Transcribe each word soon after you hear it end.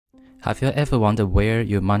Have you ever wondered where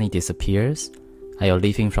your money disappears? Are you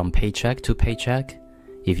living from paycheck to paycheck?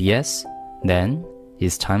 If yes, then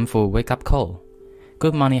it's time for a wake-up call.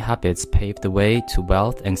 Good money habits pave the way to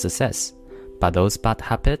wealth and success, but those bad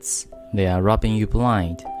habits, they are robbing you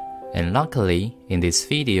blind. And luckily, in this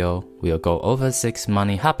video, we'll go over 6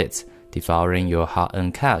 money habits devouring your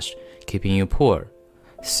hard-earned cash, keeping you poor.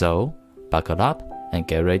 So, buckle up and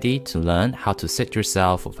get ready to learn how to set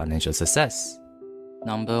yourself for financial success.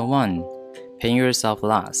 Number 1. Paying yourself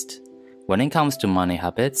last. When it comes to money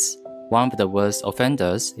habits, one of the worst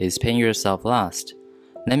offenders is paying yourself last.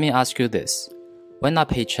 Let me ask you this. When a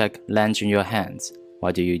paycheck lands in your hands,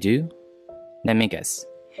 what do? Let me guess.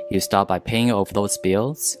 You start by paying off those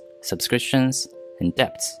bills, subscriptions, and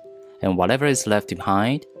debts, and whatever is left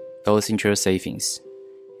behind goes into your savings.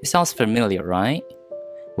 It sounds familiar, right?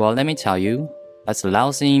 Well, let me tell you, that's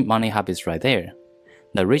lousy money habits right there.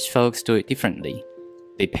 The rich folks do it differently.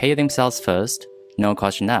 They pay themselves first, no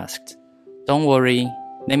question asked. Don't worry,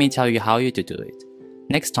 let me tell you how you do it.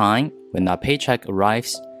 Next time, when a paycheck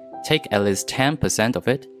arrives, take at least 10% of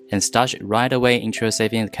it and stash it right away into your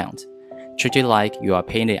savings account. Treat it like you are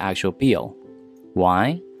paying the actual bill.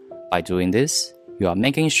 Why? By doing this, you are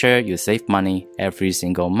making sure you save money every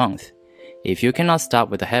single month. If you cannot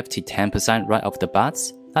start with a hefty 10% right off the bat,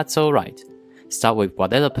 that's alright. Start with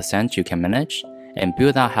whatever percent you can manage and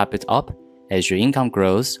build that habit up as your income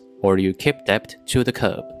grows or you keep debt to the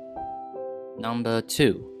curb. Number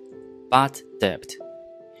 2. Bad debt.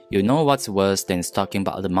 You know what's worse than talking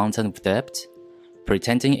about the mountain of debt?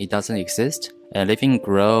 Pretending it doesn't exist and letting it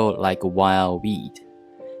grow like a wild weed.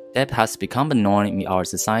 Debt has become a norm in our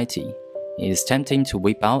society. It is tempting to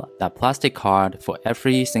whip out that plastic card for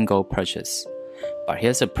every single purchase. But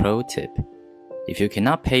here's a pro tip. If you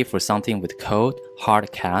cannot pay for something with cold,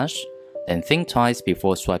 hard cash, then think twice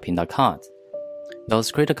before swiping the card.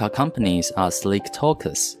 Those credit card companies are slick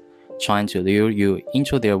talkers, trying to lure you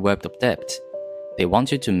into their web of debt. They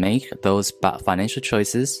want you to make those bad financial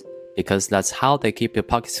choices because that's how they keep your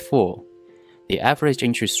pockets full. The average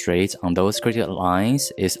interest rate on those credit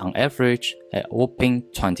lines is on average at a whopping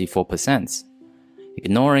 24%.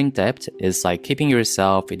 Ignoring debt is like keeping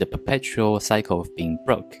yourself in the perpetual cycle of being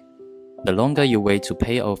broke. The longer you wait to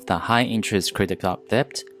pay off the high-interest credit card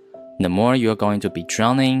debt, the more you're going to be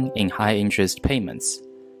drowning in high-interest payments.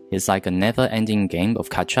 It's like a never-ending game of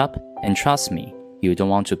catch-up, and trust me, you don't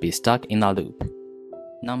want to be stuck in a loop.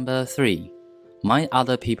 Number 3. Mind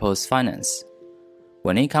other people's finance.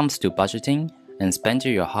 When it comes to budgeting and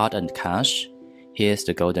spending your hard-earned cash, here's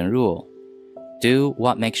the golden rule. Do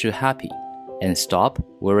what makes you happy, and stop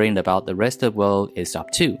worrying about the rest of the world is up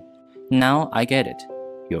to. Now I get it.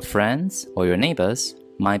 Your friends or your neighbors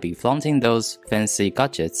might be flaunting those fancy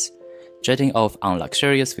gadgets, jetting off on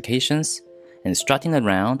luxurious vacations, and strutting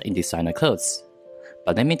around in designer clothes.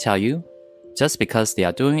 But let me tell you, just because they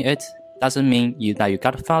are doing it doesn't mean that you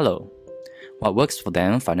gotta follow. What works for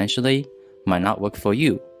them financially might not work for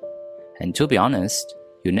you. And to be honest,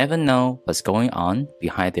 you never know what's going on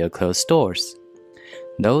behind their closed doors.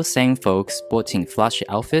 Those same folks sporting flashy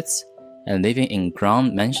outfits and living in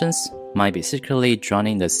grand mansions might be secretly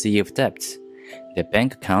drowning in the sea of debt. Their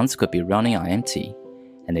bank accounts could be running on empty,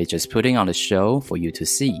 and they're just putting on a show for you to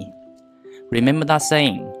see. Remember that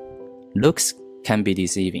saying, looks can be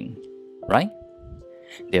deceiving, right?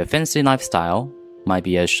 Their fancy lifestyle might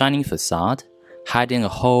be a shining facade, hiding a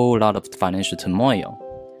whole lot of financial turmoil.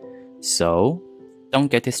 So,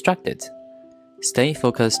 don't get distracted. Stay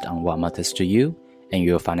focused on what matters to you and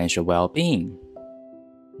your financial well-being.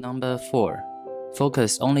 Number 4.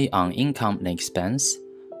 Focus only on income and expense,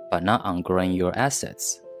 but not on growing your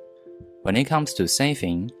assets. When it comes to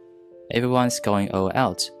saving, everyone's going all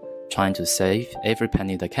out, trying to save every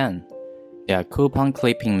penny they can. They are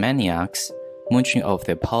coupon-clipping maniacs, mooching off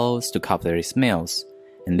their pals to cover their meals,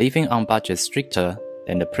 and living on budgets stricter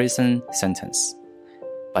than the prison sentence.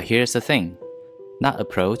 But here's the thing, that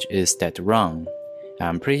approach is dead wrong, and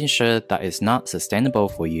I'm pretty sure that is not sustainable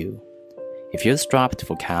for you. If you're strapped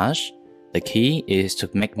for cash, the key is to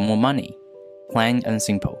make more money, plain and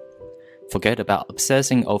simple. Forget about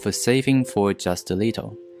obsessing over saving for just a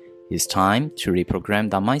little. It's time to reprogram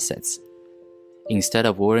that mindset. Instead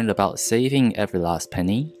of worrying about saving every last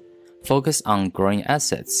penny, focus on growing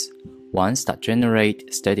assets, ones that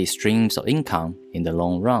generate steady streams of income in the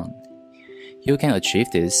long run. You can achieve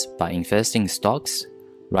this by investing in stocks,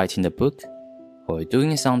 writing a book, or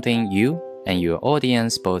doing something you and your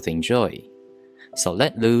audience both enjoy. So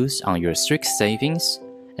let loose on your strict savings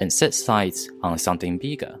and set sights on something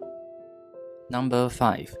bigger. Number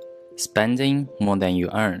 5. Spending more than you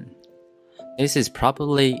earn. This is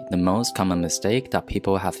probably the most common mistake that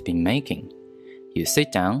people have been making. You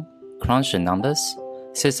sit down, crunch the numbers,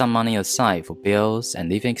 set some money aside for bills and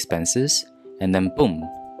living expenses, and then boom,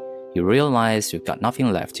 you realize you've got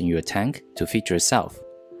nothing left in your tank to feed yourself.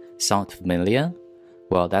 Sound familiar?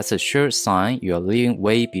 Well, that's a sure sign you're living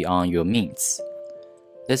way beyond your means.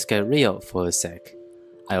 Let's get real for a sec.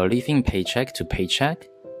 Are you living paycheck to paycheck,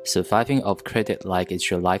 surviving off credit like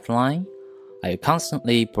it's your lifeline? Are you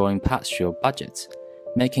constantly blowing past your budget,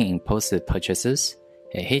 making impulsive purchases,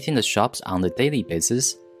 and hitting the shops on a daily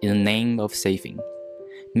basis in the name of saving?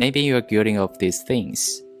 Maybe you're guilty of these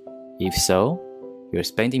things. If so, you're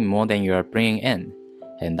spending more than you're bringing in,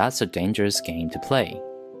 and that's a dangerous game to play.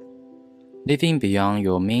 Living beyond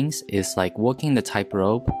your means is like walking the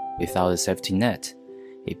tightrope without a safety net.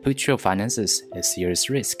 It puts your finances at serious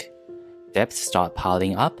risk. Debts start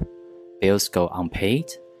piling up, bills go unpaid,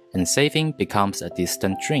 and saving becomes a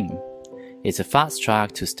distant dream. It's a fast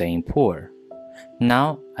track to staying poor.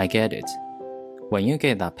 Now, I get it. When you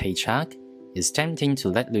get that paycheck, it's tempting to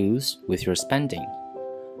let loose with your spending.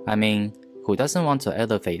 I mean, who doesn't want to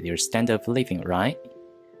elevate their standard of living, right?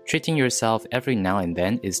 Treating yourself every now and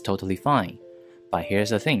then is totally fine. But here's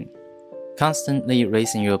the thing. Constantly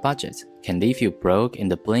raising your budget can leave you broke in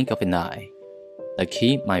the blink of an eye. The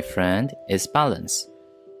key, my friend, is balance.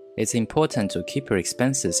 It's important to keep your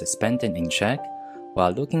expenses and spending in check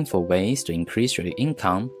while looking for ways to increase your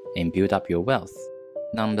income and build up your wealth.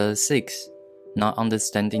 Number 6. Not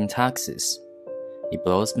understanding taxes. It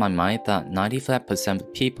blows my mind that 95%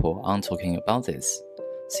 of people aren't talking about this.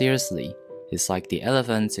 Seriously, it's like the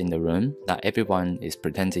elephant in the room that everyone is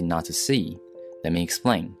pretending not to see. Let me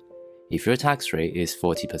explain. If your tax rate is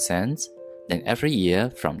 40%, then every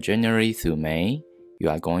year from January through May, you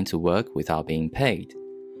are going to work without being paid,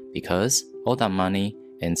 because all that money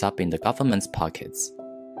ends up in the government's pockets.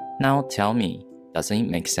 Now tell me, doesn't it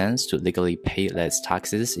make sense to legally pay less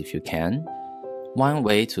taxes if you can? One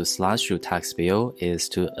way to slash your tax bill is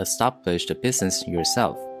to establish the business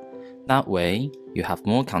yourself. That way, you have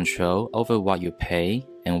more control over what you pay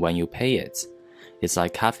and when you pay it. It's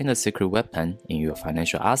like having a secret weapon in your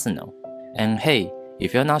financial arsenal. And hey,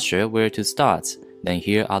 if you're not sure where to start, then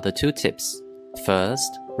here are the 2 tips.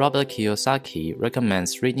 First, Robert Kiyosaki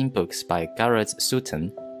recommends reading books by Garrett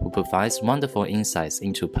Sutton, who provides wonderful insights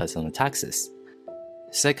into personal taxes.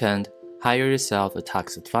 Second, hire yourself a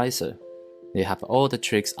tax advisor. They have all the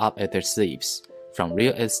tricks up at their sleeves, from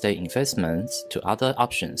real estate investments to other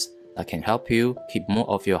options that can help you keep more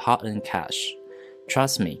of your hard-earned cash.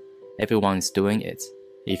 Trust me, everyone is doing it.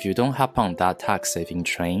 If you don't hop on that tax-saving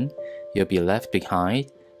train, you'll be left behind,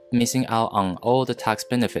 missing out on all the tax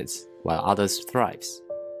benefits while others thrive.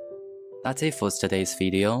 That's it for today's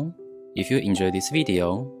video. If you enjoyed this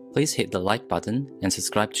video, please hit the like button and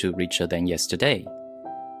subscribe to Richer Than Yesterday.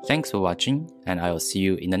 Thanks for watching, and I'll see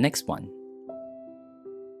you in the next one.